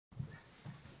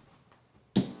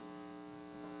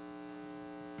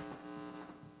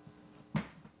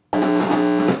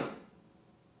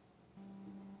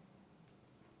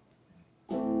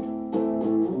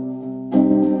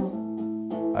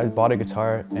I bought a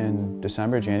guitar in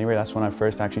December, January. That's when I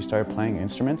first actually started playing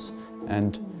instruments,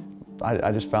 and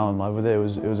I just fell in love with it.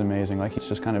 It was amazing. Like, it's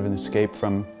just kind of an escape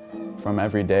from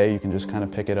every day. You can just kind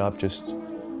of pick it up, just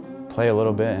play a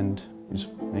little bit, and it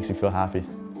just makes you feel happy.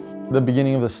 The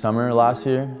beginning of the summer last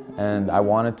year, and I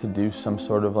wanted to do some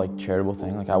sort of like charitable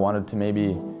thing. Like, I wanted to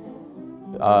maybe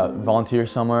volunteer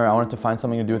somewhere. I wanted to find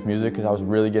something to do with music because I was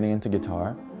really getting into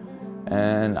guitar,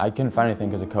 and I couldn't find anything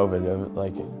because of COVID.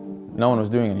 Like, no one was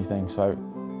doing anything, so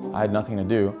I had nothing to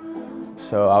do.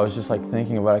 So I was just like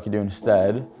thinking of what I could do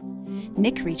instead.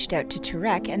 Nick reached out to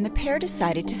Turek, and the pair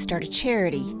decided to start a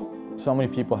charity. So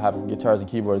many people have guitars and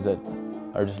keyboards that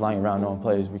are just lying around, no one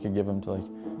plays. We could give them to like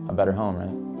a better home, right?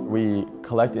 We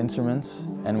collect instruments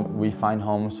and we find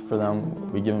homes for them.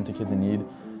 We give them to kids in need.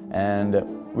 And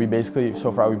we basically,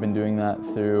 so far we've been doing that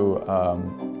through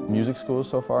music schools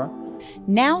so far.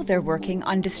 Now they're working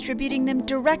on distributing them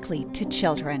directly to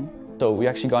children. So we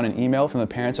actually got an email from the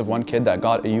parents of one kid that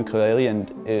got a ukulele, and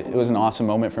it was an awesome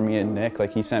moment for me and Nick.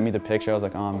 Like, he sent me the picture. I was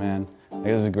like, oh man, like,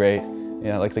 this is great.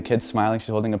 Yeah, like the kid's smiling, she's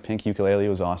holding a pink ukulele. It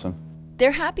was awesome.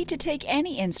 They're happy to take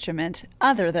any instrument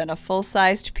other than a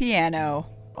full-sized piano.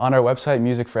 On our website,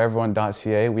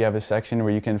 musicforeveryone.ca, we have a section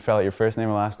where you can fill out your first name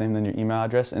and last name, then your email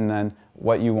address, and then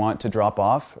what you want to drop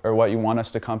off, or what you want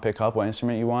us to come pick up, what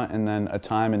instrument you want, and then a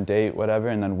time and date, whatever,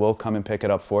 and then we'll come and pick it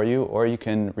up for you. Or you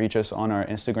can reach us on our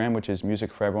Instagram, which is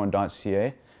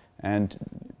musicforeveryone.ca, and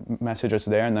message us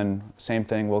there, and then same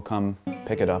thing, we'll come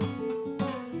pick it up.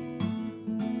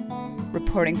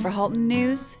 Reporting for Halton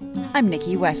News, I'm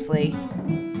Nikki Wesley.